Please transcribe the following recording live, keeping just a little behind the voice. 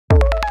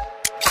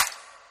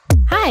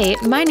Hi,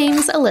 my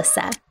name's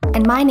Alyssa.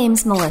 And my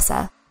name's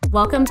Melissa.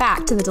 Welcome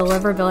back to the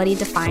Deliverability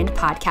Defined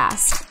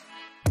podcast.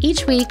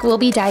 Each week, we'll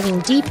be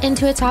diving deep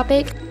into a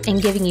topic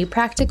and giving you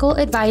practical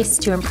advice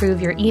to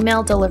improve your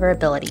email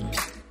deliverability.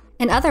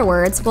 In other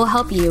words, we'll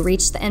help you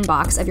reach the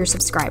inbox of your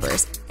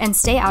subscribers and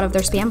stay out of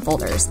their spam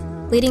folders,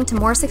 leading to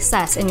more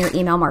success in your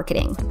email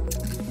marketing.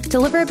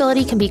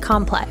 Deliverability can be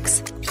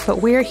complex, but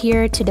we're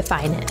here to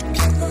define it.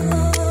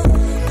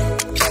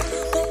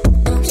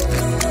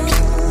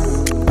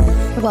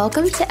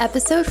 Welcome to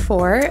episode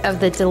 4 of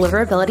the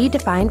Deliverability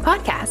Defined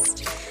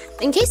podcast.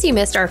 In case you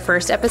missed our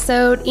first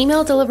episode,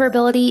 email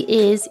deliverability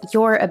is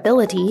your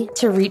ability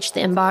to reach the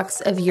inbox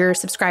of your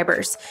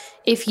subscribers.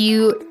 If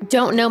you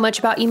don't know much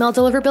about email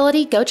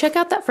deliverability, go check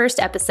out that first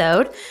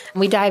episode.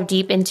 We dive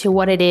deep into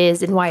what it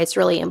is and why it's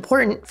really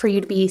important for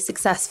you to be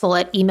successful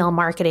at email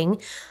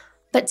marketing.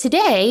 But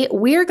today,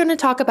 we're going to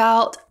talk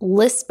about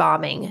list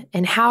bombing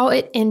and how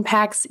it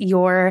impacts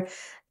your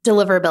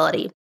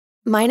deliverability.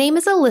 My name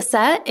is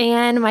Alyssa,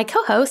 and my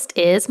co-host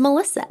is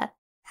Melissa.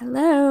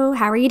 Hello,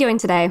 how are you doing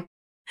today?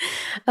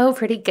 Oh,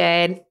 pretty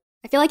good.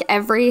 I feel like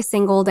every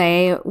single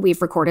day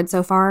we've recorded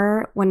so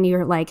far, when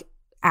you're like,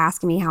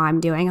 ask me how I'm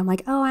doing, I'm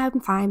like, oh,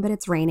 I'm fine, but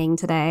it's raining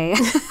today.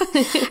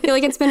 I feel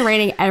like it's been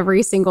raining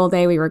every single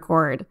day we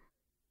record.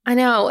 I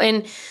know.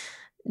 And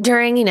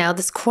during,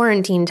 this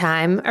quarantine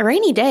time, a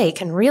rainy day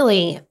can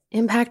really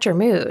impact your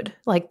mood.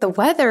 Like the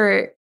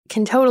weather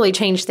can totally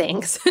change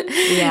things.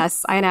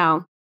 Yes, I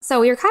know. So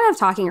we were kind of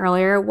talking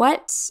earlier,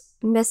 what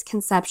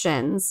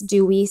misconceptions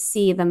do we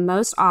see the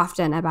most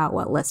often about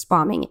what list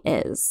bombing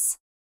is?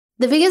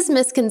 The biggest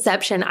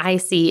misconception I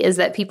see is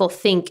that people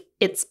think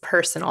it's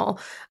personal.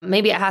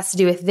 Maybe it has to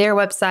do with their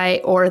website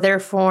or their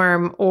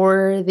form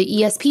or the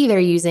ESP they're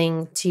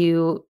using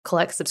to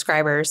collect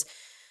subscribers.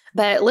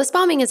 But list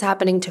bombing is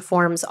happening to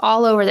forms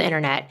all over the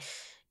internet.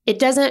 It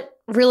doesn't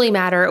really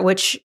matter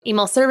which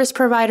email service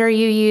provider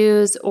you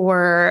use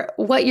or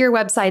what your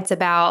website's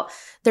about.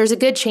 There's a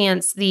good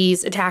chance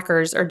these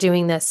attackers are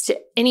doing this to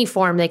any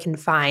form they can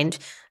find.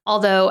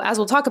 Although, as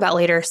we'll talk about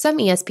later, some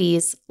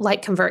ESPs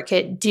like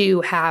ConvertKit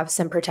do have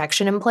some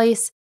protection in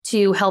place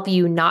to help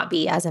you not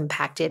be as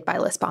impacted by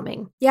list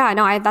bombing. Yeah,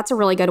 no, that's a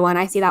really good one.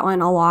 I see that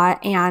one a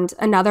lot. And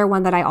another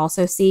one that I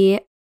also see,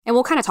 and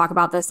we'll kind of talk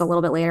about this a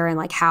little bit later and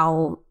like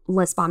how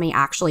list bombing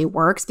actually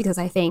works, because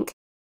I think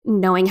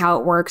knowing how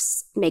it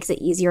works makes it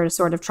easier to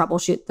sort of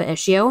troubleshoot the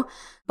issue.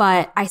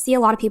 But I see a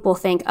lot of people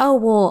think, oh,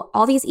 well,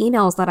 all these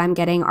emails that I'm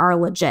getting are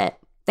legit.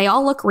 They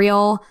all look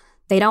real.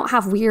 They don't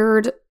have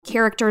weird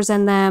characters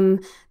in them.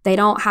 They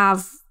don't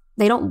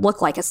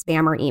look like a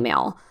spammer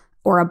email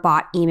or a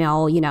bot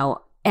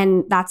email,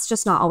 and that's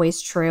just not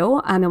always true.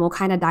 And we'll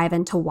kind of dive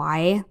into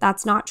why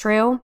that's not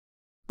true.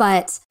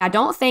 But I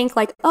don't think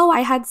like, oh,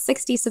 I had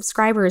 60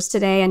 subscribers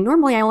today and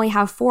normally I only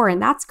have 4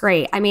 and that's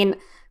great. I mean,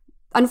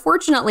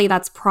 unfortunately,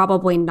 that's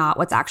probably not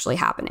what's actually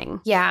happening.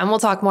 Yeah, and we'll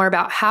talk more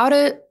about how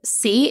to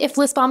see if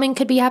list bombing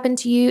could be happening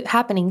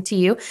to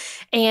you.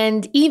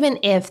 And even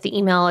if the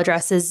email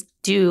addresses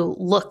do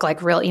look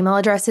like real email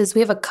addresses,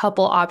 we have a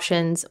couple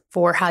options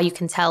for how you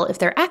can tell if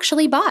they're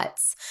actually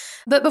bots.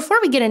 But before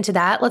we get into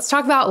that, let's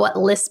talk about what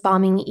list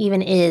bombing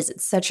even is.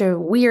 It's such a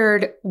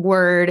weird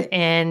word,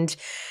 and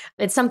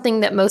it's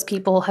something that most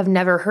people have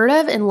never heard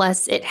of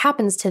unless it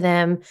happens to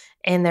them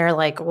and they're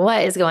like,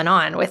 what is going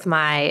on with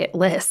my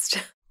list?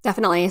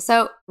 Definitely.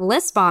 So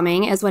list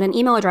bombing is when an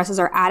email addresses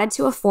are added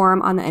to a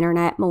form on the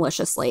internet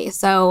maliciously.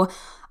 So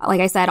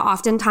like I said,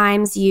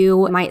 oftentimes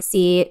you might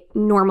see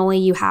normally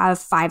you have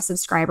 5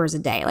 subscribers a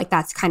day. Like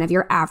that's kind of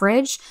your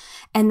average.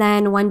 And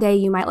then one day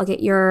you might look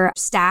at your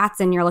stats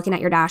and you're looking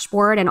at your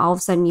dashboard and all of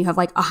a sudden you have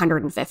like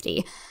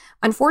 150.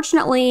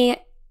 Unfortunately,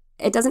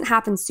 it doesn't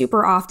happen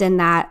super often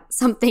that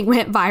something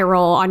went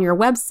viral on your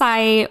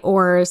website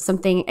or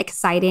something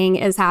exciting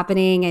is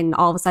happening and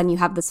all of a sudden you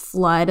have this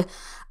flood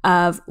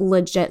of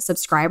legit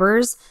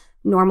subscribers.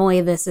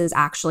 Normally, this is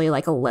actually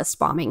like a list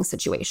bombing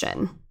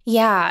situation.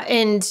 Yeah.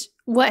 And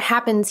what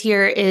happens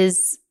here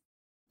is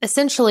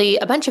essentially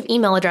a bunch of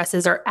email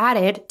addresses are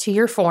added to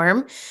your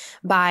form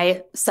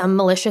by some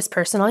malicious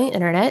person on the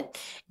internet.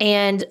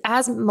 And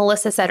as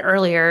Melissa said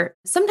earlier,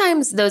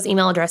 sometimes those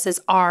email addresses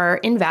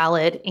are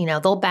invalid.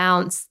 They'll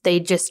bounce.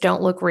 They just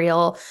don't look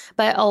real.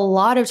 But a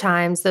lot of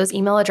times those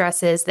email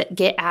addresses that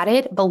get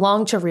added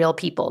belong to real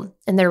people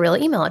and they're real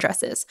email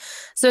addresses.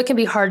 So it can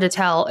be hard to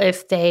tell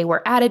if they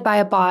were added by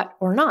a bot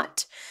or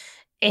not.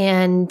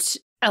 And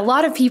a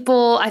lot of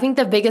people, I think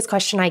the biggest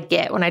question I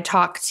get when I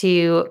talk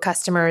to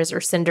customers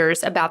or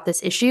senders about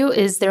this issue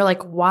is they're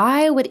like,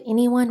 why would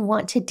anyone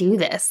want to do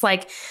this?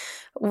 Like,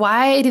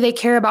 why do they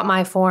care about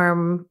my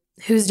form?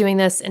 Who's doing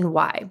this and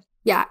why?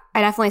 Yeah,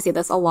 I definitely see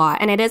this a lot.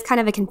 And it is kind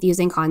of a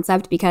confusing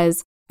concept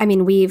because,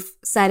 we've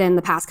said in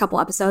the past couple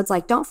episodes,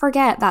 like, don't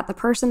forget that the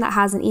person that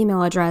has an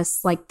email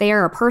address, like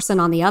they're a person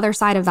on the other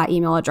side of that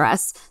email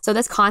address. So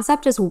this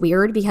concept is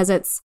weird because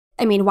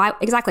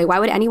why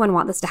would anyone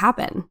want this to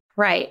happen?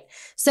 Right.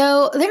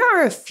 So there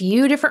are a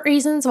few different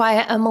reasons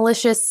why a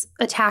malicious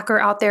attacker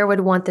out there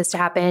would want this to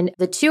happen.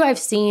 The two I've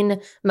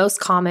seen most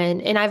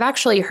common, and I've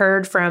actually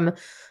heard from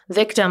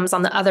victims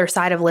on the other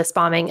side of list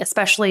bombing,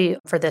 especially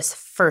for this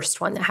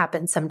first one that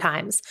happens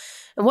sometimes.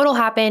 And what will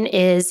happen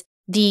is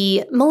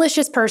the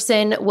malicious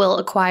person will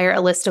acquire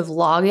a list of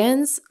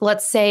logins,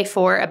 let's say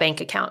for a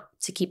bank account,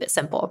 to keep it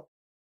simple.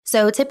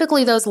 So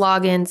typically those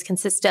logins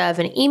consist of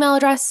an email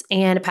address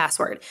and a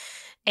password.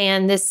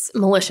 And this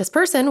malicious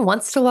person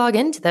wants to log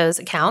into those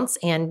accounts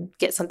and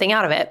get something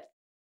out of it.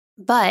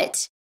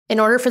 But in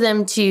order for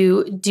them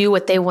to do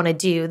what they want to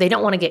do, they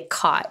don't want to get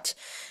caught.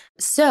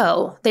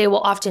 So they will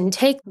often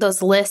take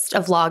those lists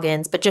of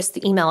logins, but just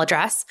the email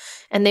address,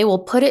 and they will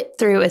put it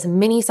through as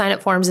many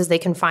sign-up forms as they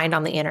can find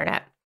on the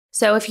internet.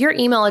 So if your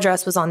email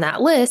address was on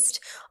that list,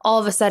 all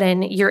of a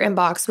sudden your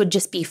inbox would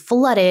just be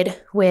flooded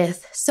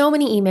with so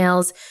many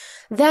emails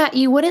that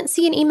you wouldn't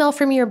see an email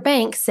from your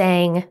bank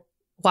saying,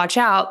 watch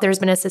out, there's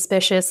been a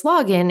suspicious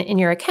login in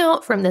your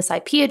account from this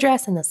IP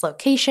address and this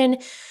location,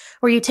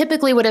 where you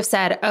typically would have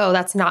said, oh,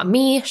 that's not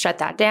me, shut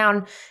that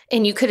down,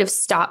 and you could have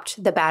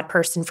stopped the bad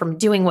person from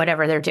doing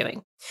whatever they're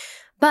doing.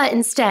 But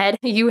instead,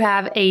 you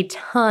have a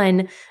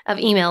ton of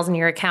emails in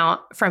your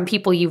account from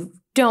people you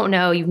don't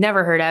know, you've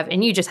never heard of,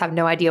 and you just have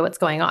no idea what's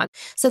going on.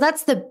 So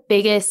that's the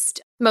biggest,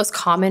 most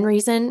common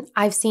reason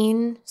I've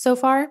seen so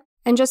far.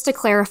 And just to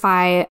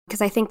clarify,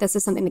 because I think this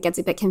is something that gets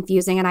a bit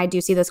confusing, and I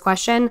do see this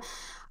question,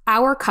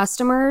 our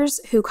customers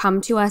who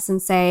come to us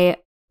and say,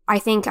 I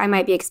think I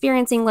might be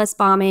experiencing list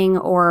bombing,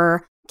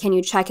 or can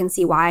you check and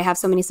see why I have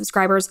so many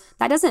subscribers?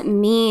 That doesn't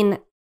mean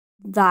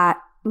that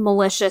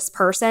malicious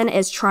person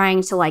is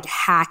trying to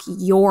hack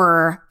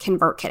your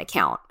ConvertKit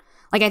account.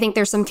 I think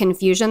there's some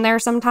confusion there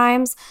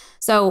sometimes.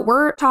 So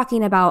we're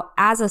talking about,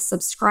 as a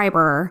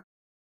subscriber,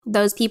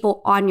 those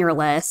people on your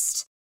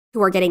list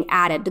who are getting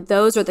added,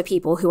 those are the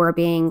people who are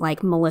being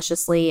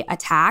maliciously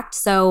attacked.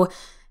 So,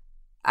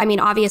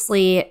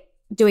 obviously,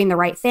 doing the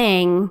right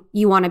thing,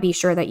 you want to be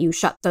sure that you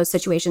shut those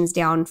situations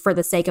down for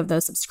the sake of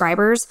those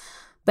subscribers,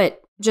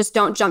 but just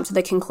don't jump to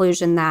the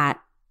conclusion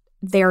that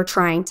they're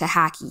trying to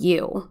hack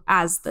you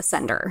as the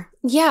sender.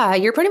 Yeah,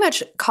 you're pretty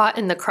much caught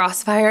in the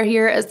crossfire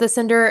here as the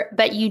sender,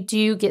 but you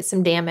do get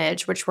some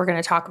damage, which we're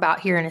going to talk about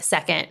here in a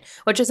second,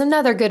 which is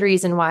another good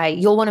reason why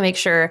you'll want to make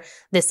sure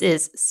this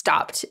is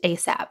stopped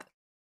ASAP.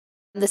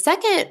 The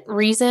second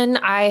reason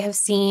I have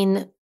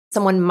seen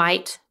someone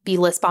might be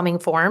list bombing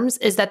forms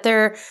is that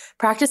they're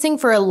practicing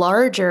for a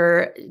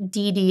larger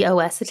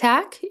DDoS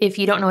attack. If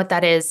you don't know what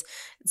that is,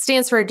 it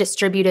stands for a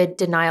distributed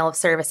denial of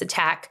service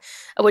attack,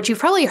 which you've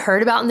probably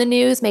heard about in the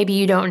news. Maybe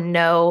you don't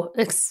know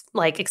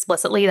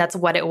explicitly that's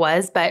what it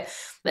was, but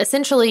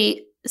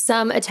essentially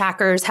some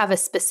attackers have a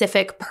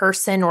specific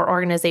person or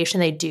organization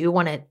they do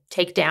want to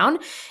take down,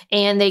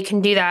 and they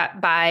can do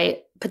that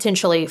by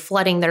potentially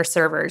flooding their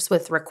servers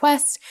with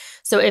requests.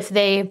 So if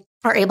they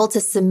are able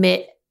to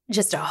submit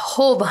just a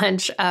whole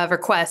bunch of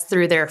requests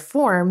through their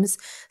forms,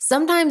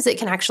 sometimes it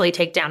can actually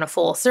take down a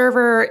full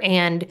server,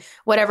 and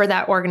whatever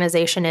that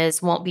organization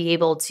is won't be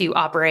able to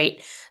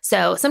operate.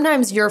 So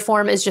sometimes your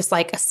form is just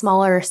a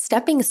smaller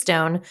stepping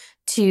stone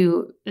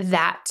to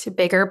that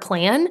bigger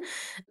plan.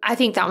 I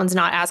think that one's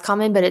not as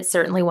common, but it's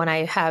certainly one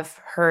I have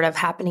heard of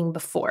happening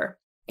before.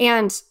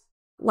 And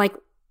like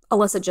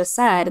Alyssa just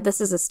said,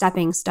 this is a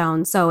stepping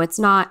stone. So it's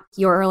not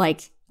you're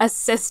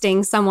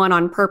assisting someone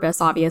on purpose,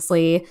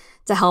 obviously,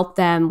 to help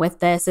them with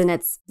this. And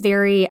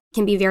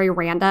can be very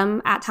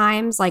random at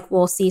times.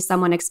 We'll see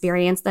someone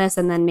experience this,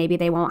 and then maybe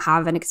they won't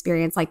have an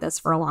experience like this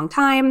for a long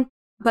time.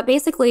 But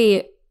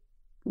basically,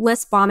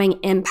 list bombing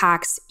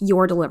impacts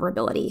your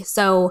deliverability.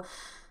 So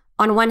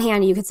on one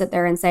hand, you could sit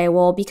there and say,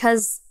 well,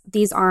 because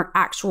these aren't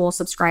actual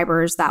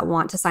subscribers that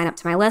want to sign up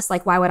to my list,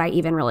 why would I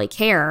even really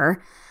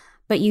care?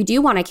 But you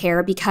do want to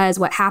care, because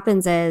what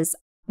happens is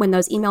when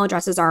those email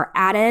addresses are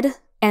added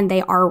and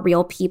they are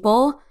real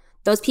people,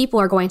 those people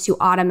are going to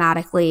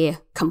automatically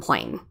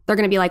complain. They're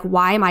going to be like,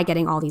 why am I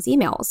getting all these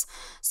emails?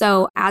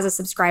 So as a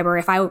subscriber,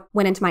 if I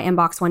went into my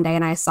inbox one day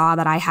and I saw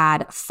that I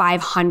had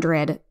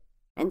 500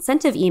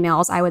 incentive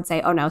emails, I would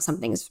say, oh no,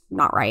 something's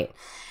not right.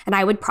 And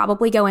I would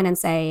probably go in and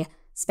say,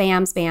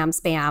 spam, spam,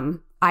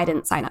 spam. I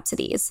didn't sign up to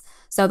these.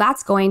 So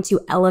that's going to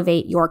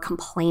elevate your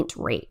complaint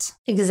rate.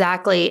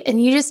 Exactly.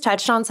 And you just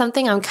touched on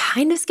something. I'm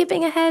kind of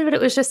skipping ahead, but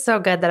it was just so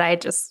good that I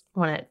just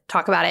want to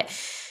talk about it.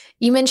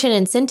 You mentioned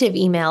incentive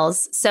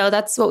emails. So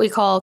that's what we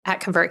call at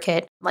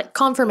ConvertKit,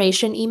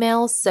 confirmation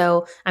emails.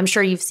 So I'm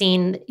sure you've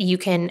seen you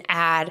can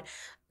add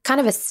kind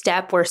of a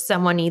step where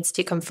someone needs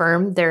to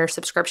confirm their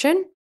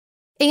subscription.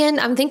 And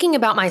I'm thinking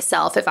about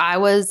myself. If I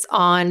was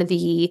on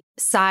the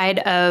side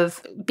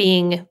of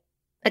being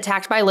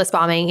attacked by list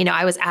bombing,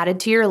 I was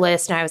added to your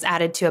list and I was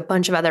added to a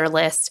bunch of other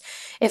lists.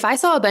 If I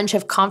saw a bunch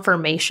of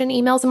confirmation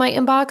emails in my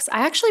inbox,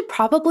 I actually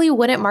probably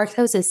wouldn't mark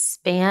those as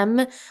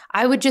spam.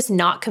 I would just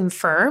not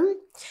confirm.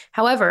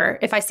 However,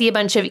 if I see a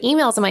bunch of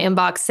emails in my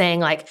inbox saying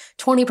like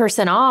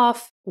 20%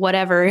 off,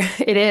 whatever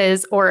it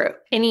is, or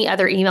any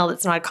other email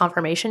that's not a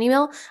confirmation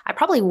email, I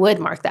probably would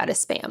mark that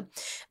as spam.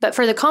 But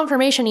for the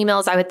confirmation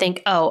emails, I would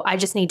think, oh, I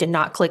just need to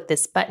not click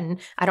this button.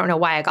 I don't know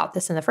why I got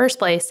this in the first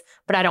place,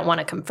 but I don't want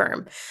to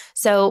confirm.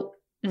 So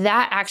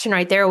that action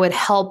right there would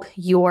help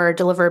your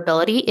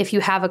deliverability if you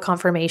have a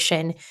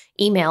confirmation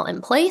email in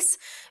place,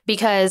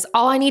 because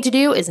all I need to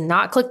do is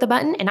not click the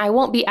button and I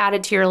won't be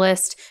added to your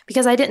list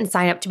because I didn't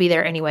sign up to be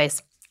there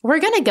anyways.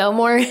 We're going to go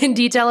more in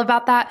detail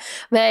about that,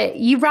 but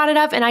you brought it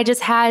up and I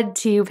just had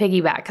to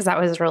piggyback because that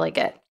was really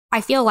good.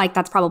 I feel like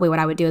that's probably what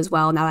I would do as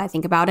well. Now that I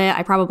think about it,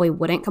 I probably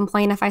wouldn't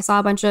complain if I saw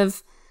a bunch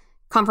of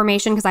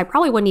confirmation because I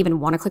probably wouldn't even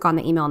want to click on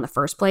the email in the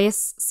first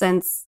place,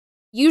 since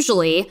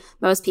usually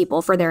most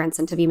people, for their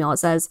incentive email, it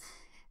says,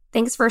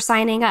 thanks for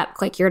signing up,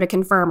 click here to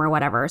confirm or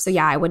whatever. So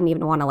yeah, I wouldn't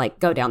even want to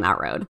go down that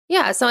road.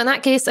 Yeah. So in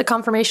that case, a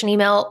confirmation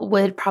email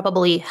would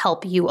probably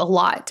help you a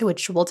lot,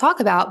 which we'll talk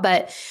about.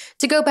 But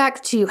to go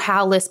back to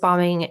how list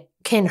bombing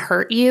can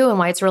hurt you and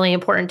why it's really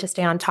important to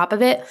stay on top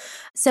of it.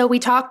 So we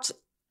talked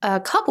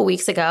a couple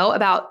weeks ago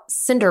about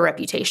sender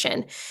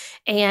reputation,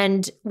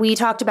 and we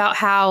talked about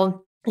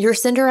how your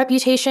sender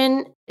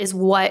reputation is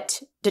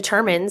what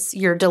determines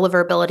your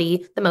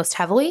deliverability the most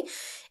heavily,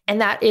 and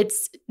that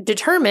it's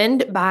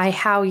determined by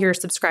how your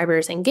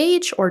subscribers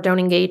engage or don't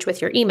engage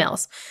with your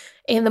emails.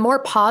 And the more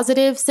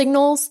positive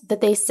signals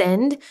that they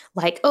send,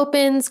 like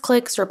opens,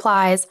 clicks,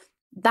 replies,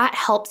 that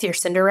helps your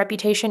sender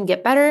reputation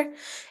get better.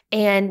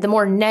 And the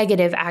more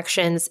negative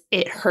actions,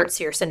 it hurts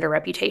your sender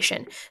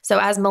reputation. So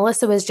as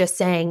Melissa was just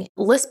saying,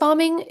 list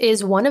bombing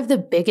is one of the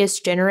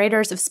biggest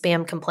generators of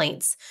spam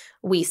complaints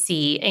we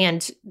see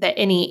and that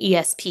any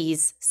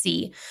ESPs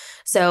see.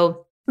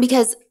 So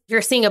because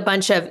you're seeing a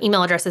bunch of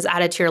email addresses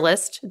added to your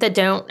list that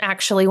don't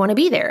actually want to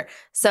be there.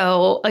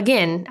 So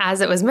again, as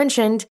it was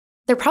mentioned,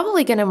 they're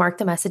probably going to mark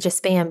the message as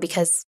spam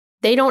because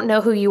they don't know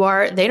who you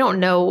are. They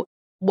don't know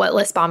what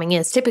list bombing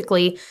is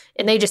typically,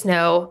 and they just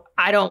know,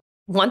 I don't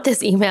want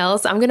this email,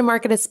 so I'm going to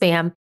mark it as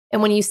spam.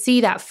 And when you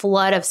see that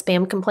flood of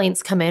spam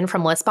complaints come in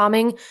from list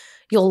bombing,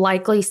 you'll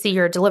likely see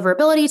your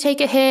deliverability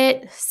take a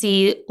hit,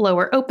 see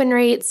lower open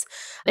rates,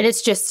 and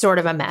it's just sort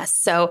of a mess.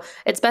 So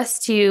it's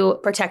best to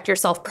protect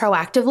yourself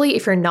proactively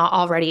if you're not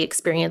already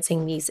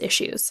experiencing these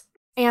issues.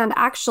 And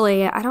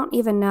actually, I don't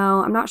even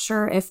know, I'm not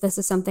sure if this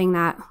is something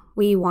that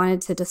we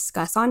wanted to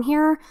discuss on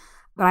here,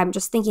 but I'm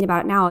just thinking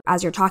about it now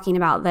as you're talking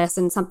about this,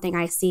 and something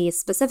I see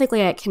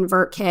specifically at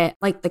ConvertKit,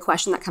 like the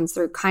question that comes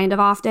through kind of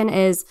often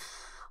is,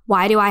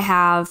 why do I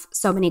have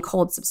so many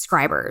cold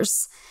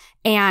subscribers?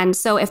 And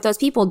so if those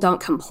people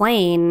don't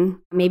complain,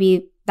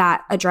 maybe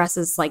that address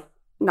is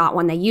not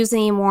one they use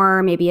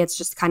anymore. Maybe it's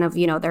just kind of,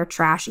 their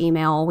trash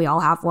email. We all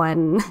have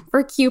one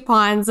for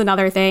coupons and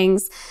other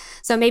things.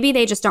 So maybe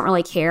they just don't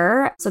really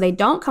care. So they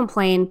don't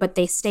complain, but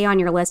they stay on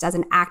your list as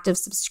an active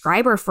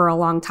subscriber for a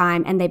long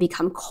time and they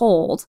become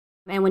cold.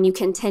 And when you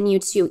continue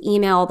to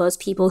email those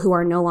people who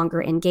are no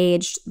longer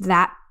engaged,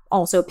 that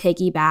also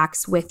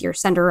piggybacks with your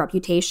sender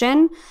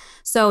reputation.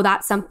 So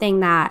that's something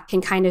that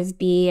can kind of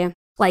be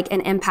like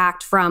an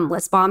impact from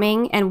list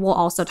bombing. And we'll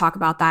also talk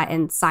about that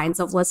in signs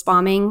of list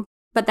bombing.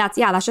 But that's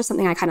just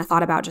something I kind of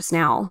thought about just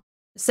now.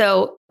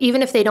 So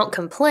even if they don't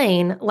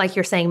complain, like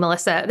you're saying,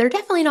 Melissa, they're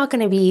definitely not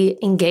going to be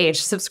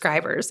engaged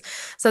subscribers.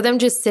 So them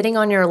just sitting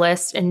on your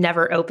list and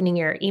never opening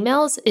your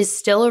emails is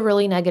still a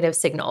really negative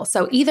signal.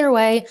 So either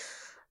way,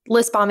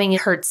 list bombing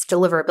hurts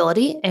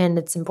deliverability, and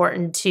it's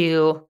important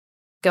to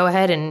go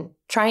ahead and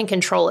try and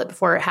control it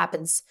before it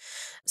happens.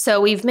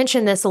 So we've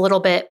mentioned this a little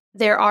bit.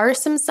 There are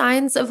some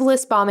signs of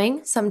list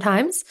bombing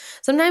sometimes.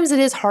 Sometimes it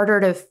is harder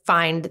to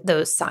find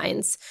those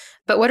signs.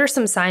 But what are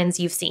some signs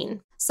you've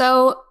seen?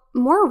 So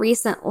more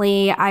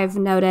recently, I've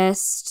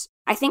noticed,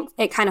 I think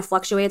it kind of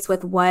fluctuates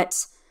with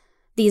what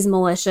these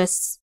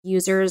malicious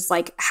users,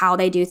 how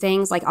they do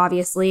things.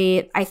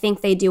 Obviously, I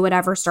think they do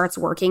whatever starts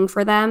working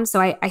for them. So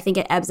I think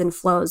it ebbs and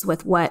flows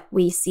with what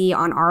we see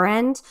on our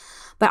end.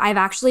 But I've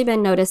actually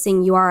been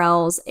noticing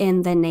URLs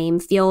in the name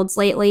fields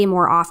lately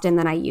more often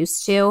than I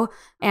used to.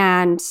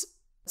 And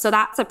so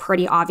that's a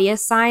pretty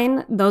obvious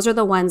sign. Those are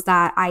the ones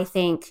that I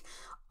think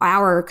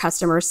our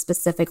customers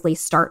specifically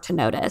start to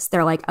notice.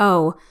 They're like,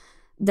 oh,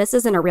 this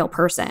isn't a real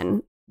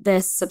person.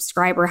 This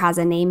subscriber has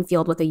a name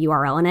field with a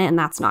URL in it, and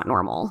that's not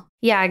normal.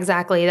 Yeah,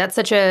 exactly. That's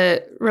such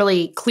a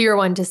really clear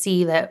one to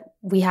see that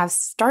we have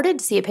started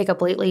to see it pick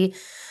up lately.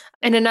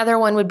 And another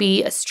one would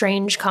be a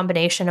strange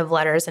combination of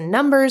letters and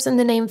numbers in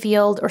the name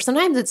field, or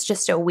sometimes it's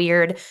just a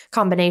weird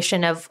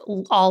combination of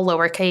all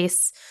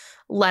lowercase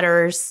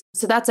letters.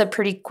 So that's a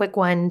pretty quick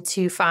one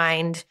to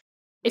find.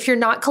 If you're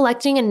not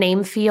collecting a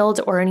name field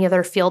or any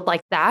other field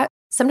like that,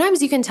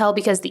 sometimes you can tell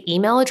because the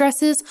email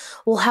addresses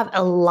will have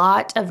a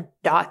lot of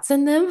dots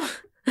in them.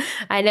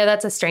 I know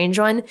that's a strange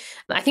one.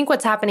 I think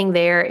what's happening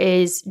there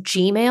is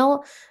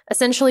Gmail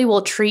essentially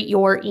will treat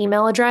your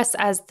email address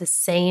as the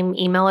same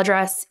email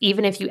address,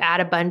 even if you add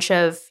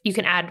you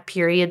can add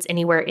periods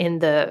anywhere in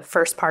the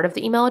first part of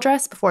the email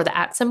address before the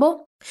 @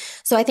 symbol.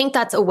 So I think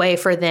that's a way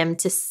for them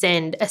to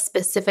send a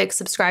specific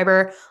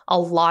subscriber a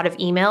lot of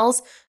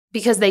emails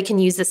because they can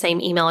use the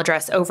same email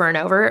address over and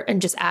over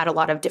and just add a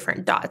lot of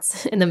different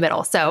dots in the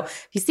middle. So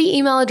if you see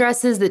email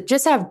addresses that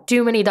just have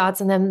too many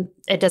dots in them,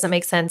 it doesn't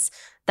make sense.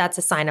 That's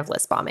a sign of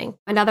list bombing.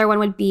 Another one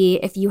would be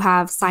if you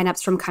have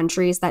signups from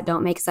countries that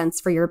don't make sense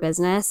for your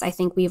business. I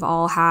think we've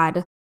all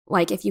had,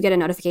 like, if you get a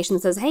notification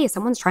that says, hey,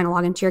 someone's trying to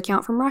log into your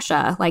account from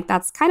Russia, like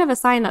that's kind of a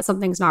sign that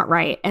something's not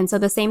right. And so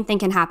the same thing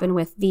can happen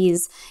with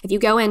these. If you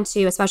go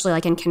into, especially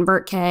like in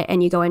ConvertKit,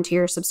 and you go into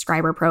your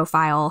subscriber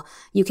profile,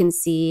 you can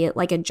see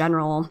like a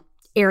general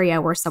area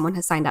where someone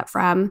has signed up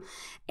from.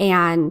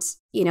 And,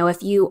 you know,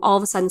 if you all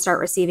of a sudden start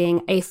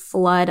receiving a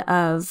flood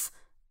of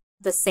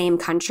the same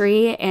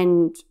country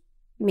and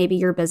maybe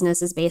your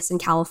business is based in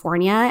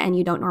California and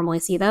you don't normally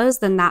see those,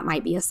 then that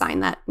might be a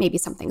sign that maybe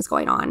something's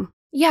going on.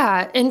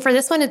 Yeah. And for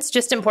this one, it's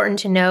just important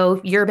to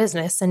know your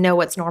business and know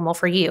what's normal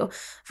for you.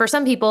 For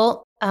some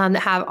people that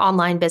have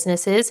online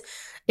businesses,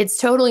 it's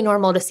totally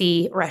normal to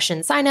see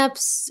Russian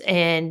signups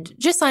and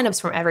just signups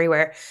from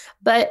everywhere.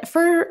 But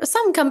for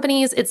some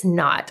companies, it's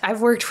not.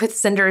 I've worked with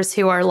senders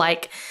who are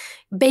like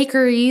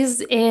bakeries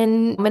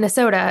in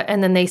Minnesota,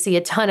 and then they see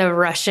a ton of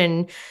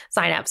Russian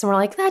signups. And we're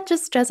like, that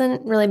just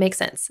doesn't really make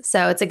sense.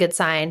 So it's a good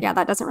sign. Yeah,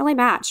 that doesn't really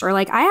match. Or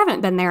like, I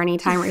haven't been there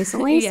anytime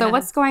recently. Yeah. So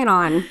what's going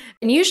on?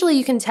 And usually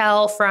you can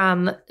tell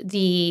from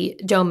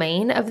the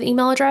domain of the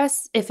email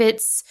address if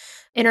it's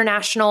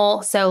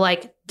international. So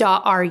like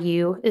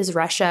 .ru is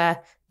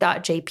Russia,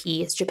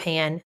 .jp is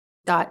Japan,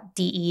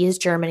 .de is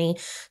Germany.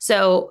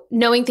 So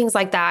knowing things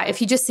like that,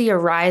 if you just see a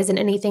rise in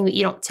anything that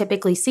you don't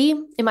typically see,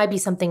 it might be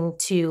something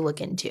to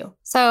look into.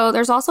 So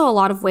there's also a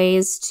lot of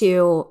ways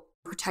to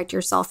protect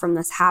yourself from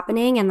this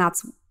happening. And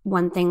that's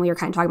one thing we were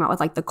kind of talking about with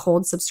like the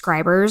cold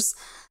subscribers.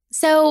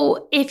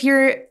 So if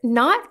you're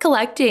not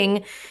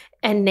collecting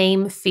a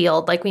name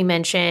field, like we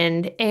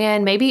mentioned,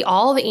 and maybe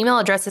all the email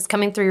addresses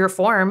coming through your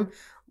form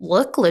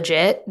look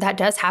legit, that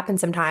does happen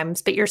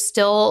sometimes, but you're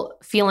still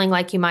feeling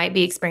like you might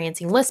be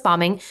experiencing list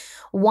bombing,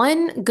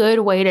 one good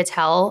way to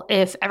tell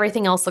if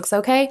everything else looks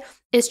okay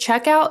is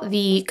check out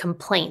the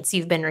complaints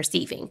you've been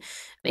receiving.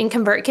 In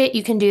ConvertKit,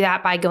 you can do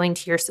that by going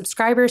to your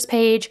subscribers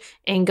page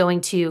and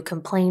going to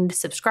complained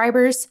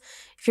subscribers.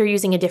 If you're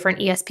using a different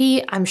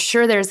ESP, I'm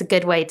sure there's a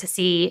good way to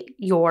see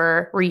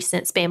your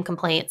recent spam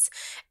complaints.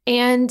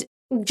 And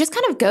just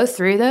kind of go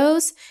through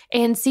those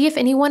and see if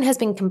anyone has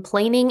been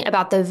complaining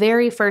about the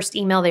very first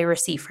email they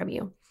received from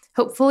you.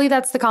 Hopefully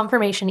that's the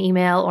confirmation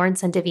email or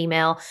incentive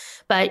email.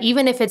 But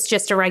even if it's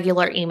just a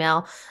regular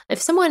email,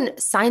 if someone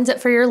signs up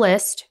for your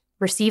list,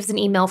 receives an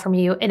email from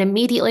you, and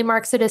immediately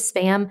marks it as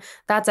spam,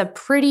 that's a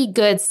pretty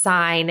good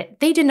sign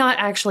they did not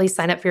actually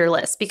sign up for your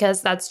list,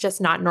 because that's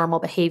just not normal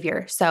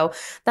behavior. So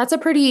that's a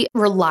pretty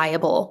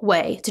reliable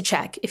way to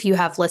check if you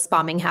have list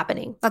bombing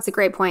happening. That's a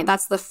great point.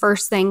 That's the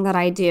first thing that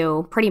I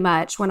do pretty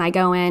much when I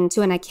go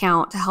into an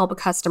account to help a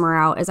customer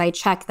out is I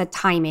check the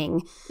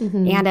timing.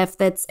 Mm-hmm. And if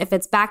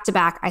it's back to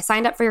back, I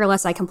signed up for your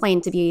list, I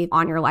complained to be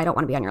on your list, I don't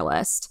want to be on your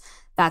list.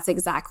 That's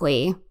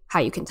exactly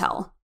how you can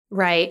tell.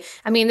 Right.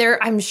 I mean,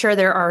 I'm sure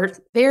there are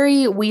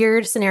very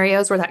weird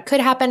scenarios where that could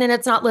happen and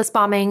it's not list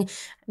bombing.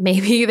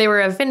 Maybe they were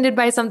offended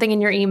by something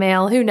in your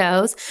email. Who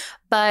knows?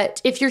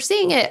 But if you're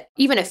seeing it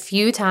even a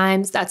few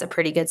times, that's a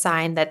pretty good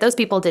sign that those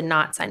people did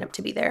not sign up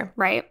to be there.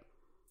 Right.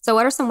 So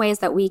what are some ways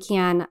that we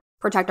can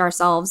protect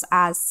ourselves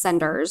as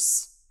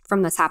senders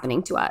from this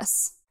happening to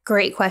us?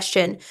 Great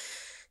question.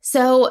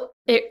 So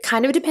it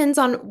kind of depends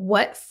on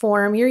what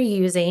form you're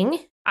using.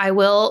 I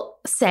will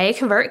say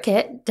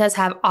ConvertKit does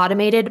have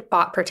automated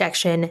bot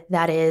protection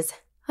that is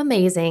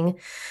amazing.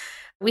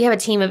 We have a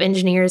team of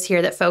engineers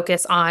here that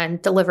focus on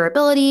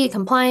deliverability,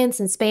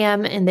 compliance, and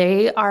spam, and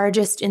they are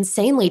just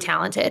insanely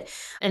talented.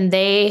 And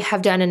they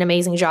have done an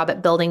amazing job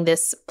at building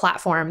this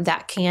platform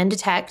that can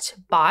detect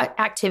bot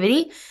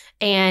activity.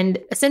 And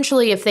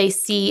essentially, if they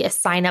see a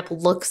sign up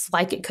looks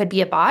like it could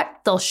be a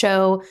bot, they'll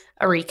show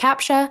a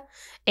reCAPTCHA.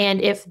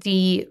 And if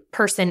the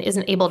person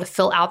isn't able to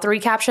fill out the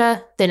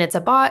reCAPTCHA, then it's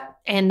a bot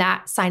and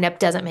that sign up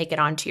doesn't make it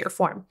onto your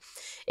form.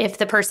 If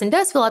the person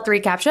does fill out the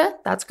reCAPTCHA,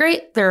 that's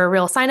great. They're a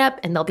real sign up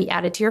and they'll be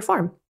added to your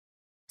form.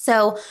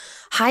 So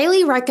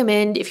highly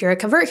recommend if you're a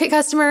ConvertKit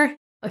customer.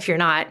 If you're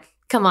not,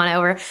 come on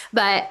over.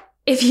 But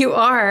if you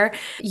are,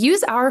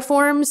 use our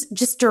forms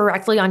just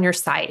directly on your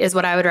site is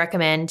what I would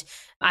recommend.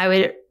 I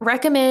would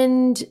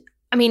recommend,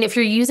 if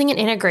you're using an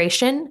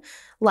integration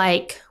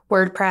like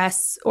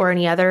WordPress or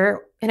any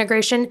other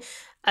integration,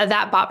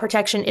 that bot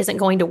protection isn't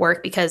going to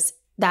work because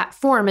that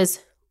form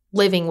is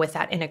living with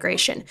that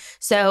integration.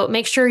 So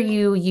make sure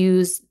you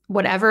use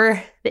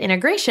whatever the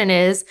integration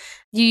is,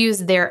 you use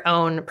their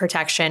own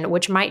protection,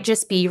 which might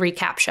just be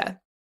reCAPTCHA.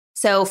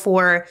 So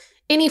for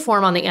any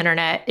form on the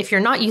internet, if you're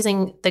not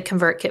using the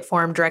ConvertKit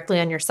form directly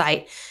on your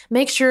site,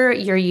 make sure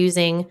you're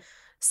using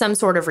some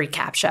sort of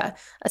reCAPTCHA.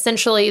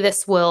 Essentially,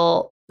 this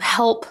will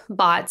help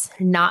bots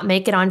not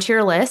make it onto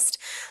your list.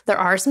 There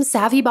are some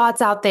savvy bots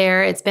out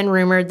there. It's been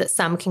rumored that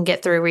some can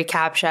get through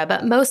reCAPTCHA,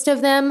 but most of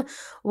them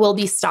will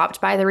be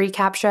stopped by the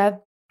reCAPTCHA.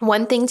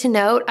 One thing to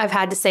note, I've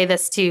had to say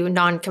this to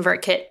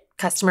non-ConvertKit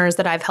customers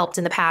that I've helped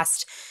in the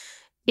past.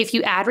 If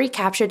you add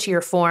reCAPTCHA to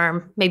your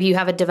form, maybe you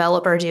have a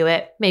developer do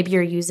it, maybe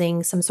you're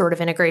using some sort of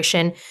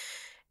integration,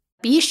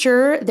 be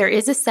sure there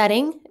is a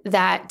setting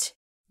that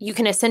you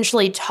can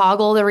essentially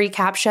toggle the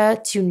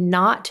reCAPTCHA to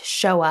not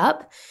show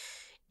up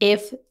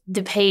if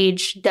the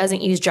page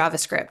doesn't use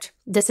JavaScript.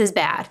 This is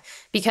bad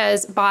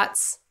because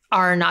bots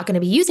are not going to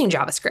be using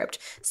JavaScript.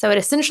 So it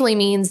essentially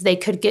means they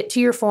could get to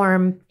your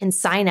form and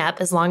sign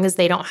up as long as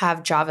they don't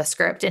have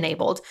JavaScript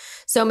enabled.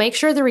 So make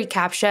sure the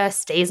reCAPTCHA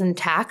stays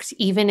intact,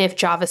 even if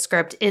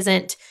JavaScript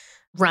isn't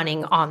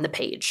running on the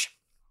page.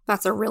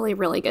 That's a really,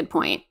 really good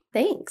point.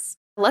 Thanks.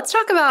 Let's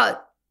talk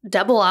about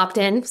double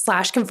opt-in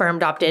 /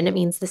 confirmed opt-in. It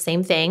means the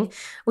same thing.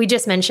 We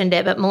just mentioned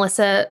it, but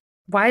Melissa,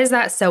 why is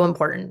that so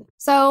important?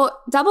 So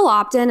double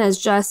opt-in is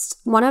just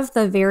one of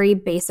the very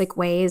basic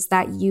ways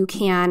that you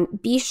can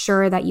be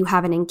sure that you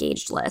have an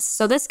engaged list.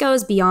 So this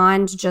goes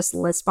beyond just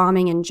list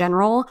bombing in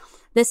general.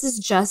 This is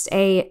just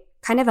a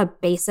kind of a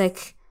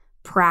basic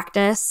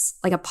practice,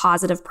 like a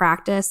positive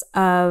practice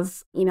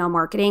of email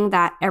marketing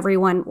that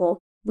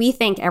we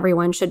think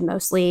everyone should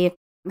mostly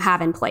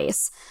have in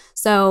place.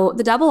 So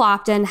the double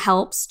opt-in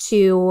helps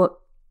to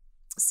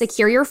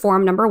secure your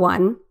form, number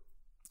one.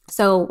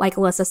 So like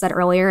Alyssa said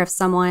earlier, if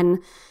someone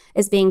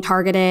is being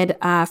targeted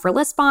for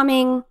list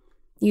bombing,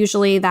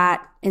 usually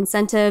that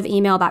incentive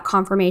email, that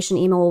confirmation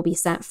email will be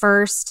sent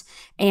first,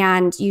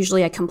 and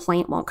usually a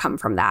complaint won't come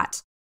from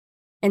that.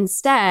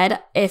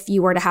 Instead, if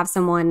you were to have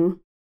someone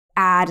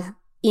add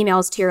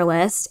emails to your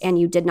list and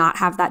you did not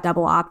have that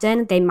double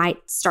opt-in, they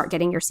might start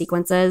getting your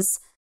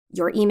sequences,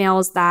 your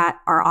emails that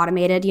are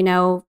automated,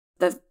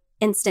 the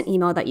instant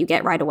email that you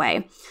get right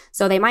away.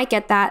 So they might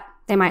get that.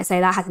 They might say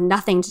that has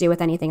nothing to do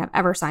with anything I've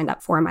ever signed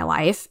up for in my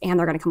life, and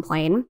they're going to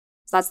complain.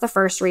 So that's the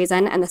first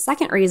reason. And the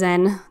second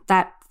reason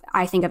that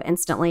I think of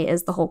instantly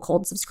is the whole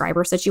cold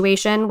subscriber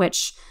situation,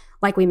 which,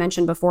 like we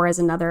mentioned before, is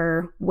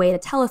another way to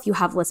tell if you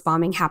have list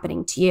bombing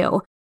happening to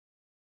you.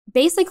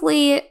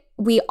 Basically,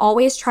 we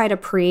always try to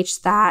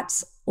preach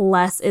that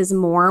less is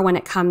more when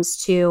it comes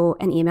to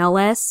an email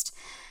list.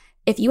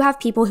 If you have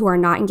people who are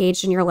not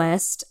engaged in your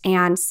list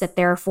and sit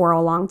there for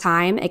a long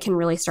time, it can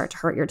really start to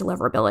hurt your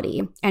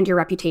deliverability and your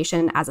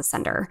reputation as a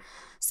sender.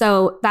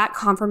 So that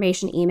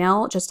confirmation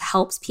email just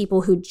helps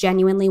people who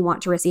genuinely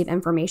want to receive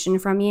information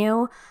from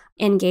you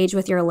engage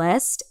with your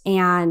list.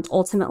 And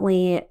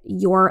ultimately,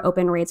 your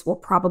open rates will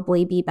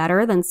probably be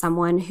better than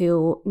someone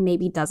who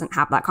maybe doesn't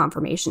have that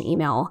confirmation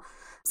email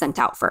sent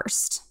out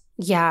first.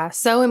 Yeah,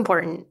 so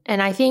important.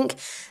 And I think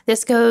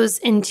this goes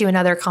into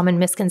another common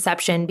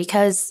misconception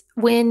because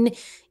when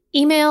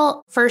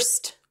email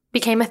first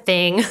became a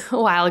thing a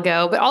while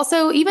ago, but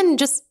also even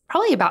just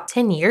probably about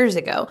 10 years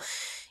ago,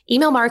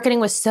 email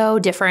marketing was so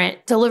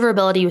different.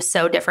 Deliverability was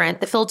so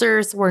different. The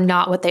filters were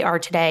not what they are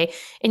today.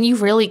 And you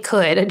really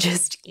could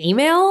just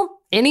email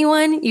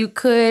anyone. You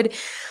could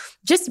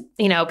just,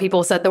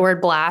 people said the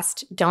word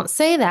blast. Don't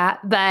say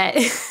that, but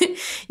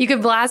you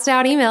could blast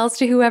out emails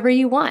to whoever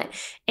you want.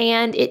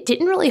 And it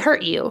didn't really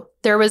hurt you.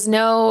 There was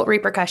no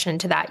repercussion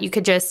to that. You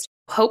could just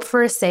hope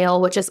for a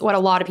sale, which is what a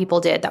lot of people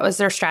did. That was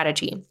their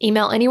strategy.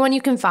 Email anyone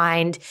you can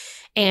find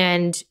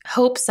and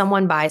hope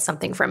someone buys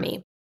something from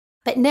me.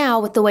 But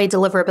now with the way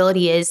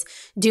deliverability is,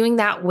 doing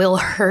that will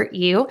hurt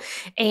you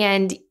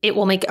and it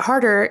will make it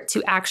harder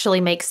to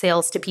actually make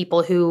sales to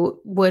people who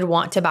would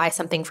want to buy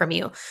something from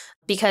you.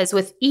 Because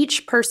with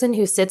each person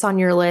who sits on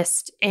your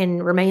list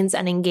and remains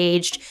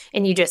unengaged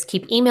and you just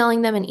keep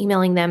emailing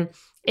them,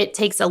 it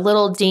takes a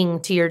little ding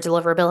to your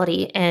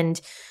deliverability. And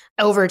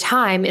over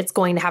time, it's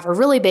going to have a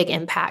really big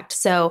impact.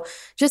 So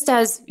just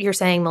as you're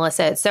saying,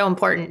 Melissa, it's so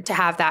important to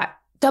have that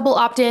double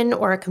opt-in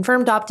or a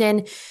confirmed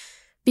opt-in,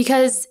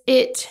 because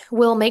it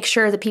will make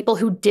sure the people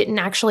who didn't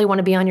actually want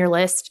to be on your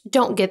list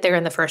don't get there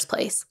in the first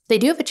place. They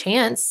do have a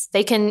chance.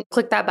 They can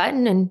click that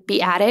button and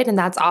be added, and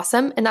that's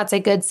awesome. And that's a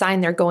good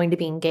sign they're going to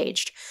be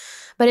engaged.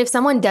 But if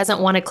someone doesn't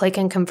want to click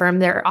and confirm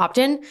their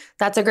opt-in,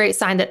 that's a great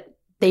sign that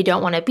they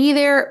don't want to be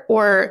there.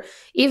 Or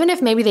even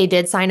if maybe they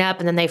did sign up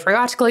and then they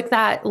forgot to click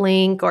that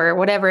link or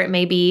whatever it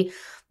may be,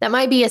 that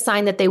might be a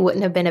sign that they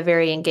wouldn't have been a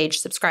very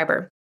engaged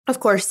subscriber. Of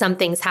course, some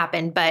things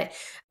happen, but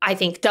I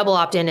think double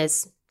opt-in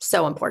is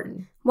so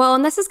important. Well,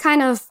 and this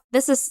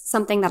is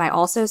something that I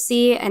also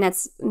see, and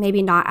it's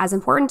maybe not as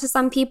important to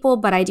some people,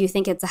 but I do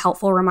think it's a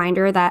helpful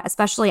reminder that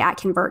especially at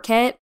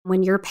ConvertKit,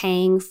 when you're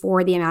paying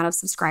for the amount of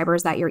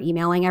subscribers that you're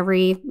emailing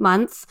every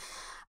month,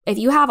 if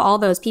you have all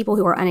those people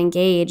who are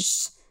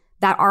unengaged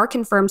that are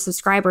confirmed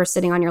subscribers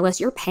sitting on your list,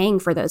 you're paying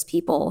for those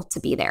people to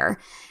be there.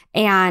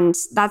 And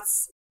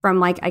that's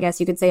from I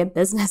guess you could say a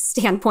business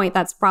standpoint,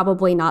 that's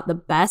probably not the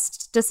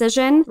best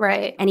decision.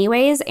 Right.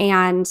 Anyways.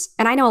 And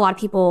I know a lot of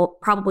people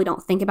probably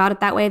don't think about it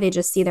that way. They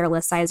just see their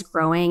list size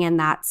growing. And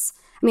that's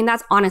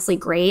honestly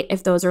great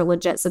if those are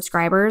legit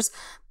subscribers.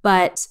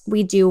 But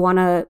we do want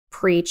to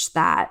preach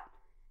that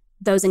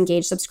those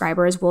engaged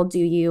subscribers will do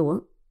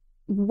you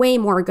way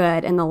more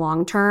good in the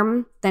long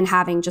term than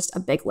having just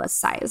a big list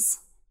size.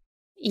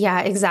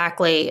 Yeah,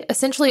 exactly.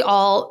 Essentially,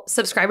 all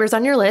subscribers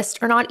on your list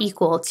are not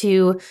equal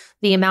to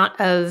the amount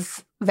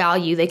of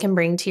value they can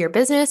bring to your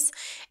business.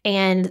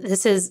 And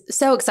this is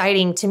so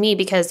exciting to me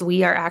because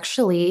we are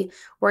actually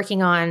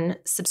working on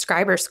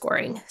subscriber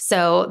scoring.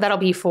 So that'll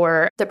be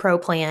for the Pro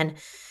plan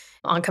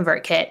on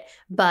ConvertKit,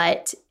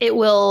 but it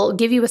will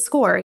give you a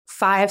score,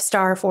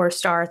 5-star,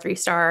 4-star,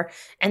 3-star,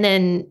 and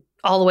then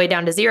all the way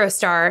down to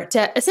 0-star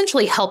to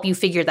essentially help you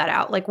figure that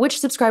out. Like which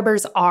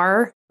subscribers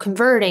are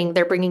converting,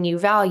 they're bringing you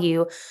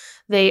value,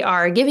 they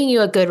are giving you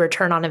a good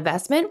return on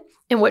investment,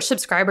 and which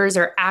subscribers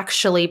are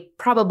actually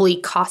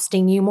probably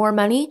costing you more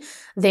money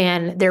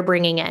than they're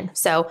bringing in.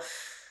 So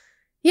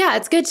yeah,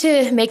 it's good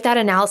to make that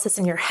analysis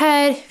in your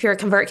head. If you're a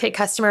ConvertKit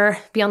customer,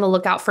 be on the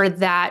lookout for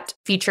that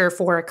feature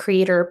for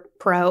Creator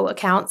Pro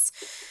accounts.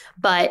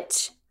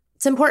 But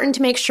it's important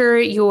to make sure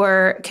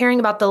you're caring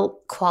about the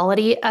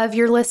quality of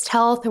your list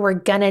health. We're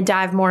going to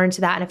dive more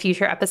into that in a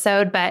future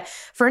episode. But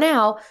for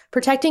now,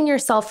 protecting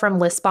yourself from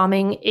list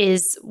bombing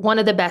is one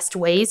of the best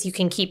ways you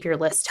can keep your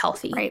list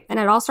healthy. Right. And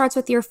it all starts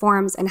with your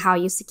forms and how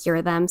you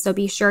secure them. So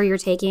be sure you're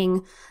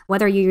taking,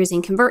 whether you're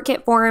using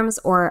ConvertKit forms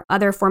or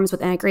other forms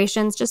with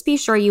integrations, just be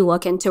sure you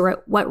look into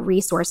what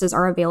resources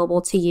are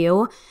available to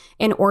you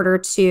in order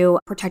to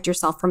protect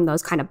yourself from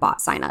those kind of bot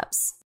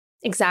signups.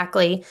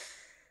 Exactly.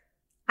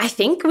 I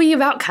think we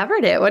about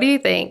covered it. What do you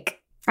think?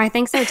 I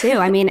think so too.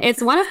 I mean,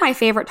 it's one of my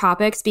favorite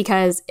topics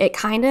because it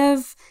kind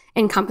of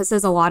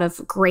encompasses a lot of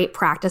great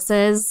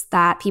practices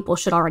that people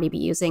should already be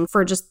using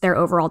for just their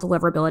overall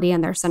deliverability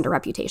and their sender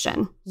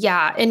reputation.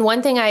 Yeah. And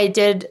one thing I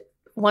did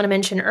want to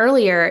mention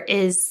earlier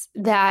is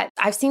that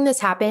I've seen this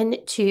happen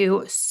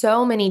to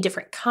so many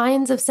different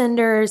kinds of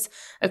senders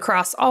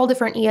across all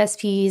different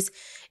ESPs.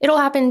 It'll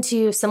happen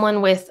to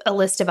someone with a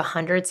list of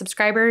 100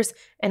 subscribers,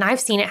 and I've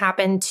seen it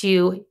happen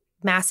to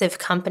massive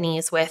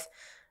companies with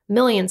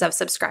millions of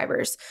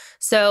subscribers.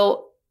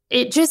 So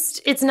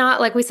it's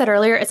not, like we said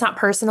earlier, it's not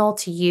personal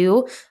to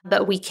you,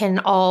 but we can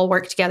all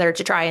work together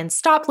to try and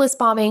stop list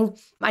bombing.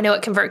 I know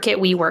at ConvertKit,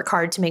 we work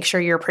hard to make sure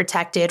you're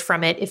protected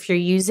from it if you're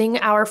using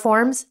our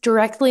forms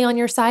directly on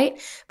your site.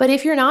 But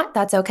if you're not,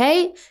 that's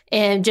okay.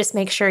 And just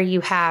make sure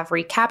you have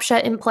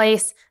reCAPTCHA in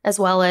place as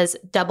well as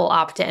double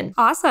opt-in.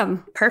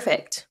 Awesome.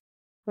 Perfect.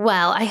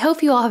 Well, I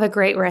hope you all have a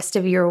great rest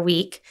of your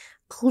week.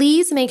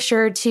 Please make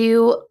sure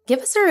to give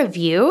us a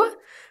review,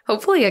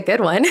 hopefully a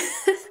good one.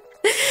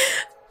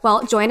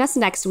 Well, join us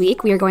next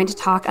week. We are going to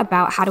talk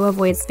about how to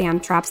avoid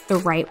spam traps the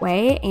right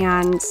way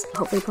and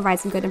hopefully provide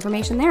some good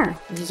information there.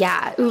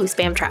 Yeah. Ooh,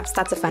 spam traps.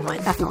 That's a fun one.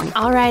 Definitely.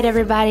 All right,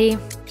 everybody.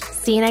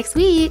 See you next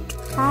week.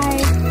 Bye.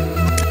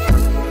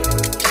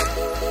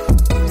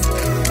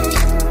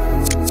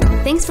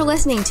 Thanks for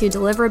listening to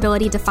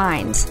Deliverability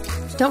Defined.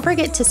 Don't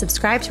forget to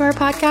subscribe to our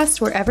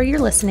podcast wherever you're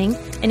listening.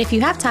 And if you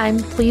have time,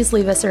 please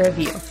leave us a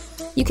review.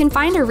 You can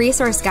find a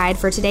resource guide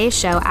for today's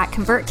show at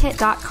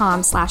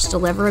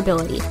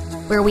convertkit.com/deliverability,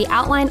 where we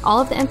outline all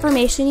of the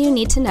information you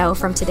need to know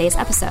from today's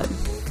episode.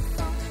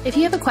 If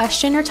you have a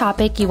question or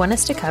topic you want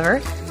us to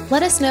cover,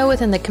 let us know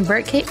within the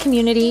ConvertKit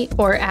community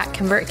or at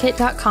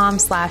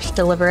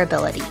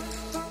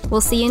convertkit.com/deliverability.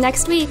 We'll see you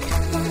next week.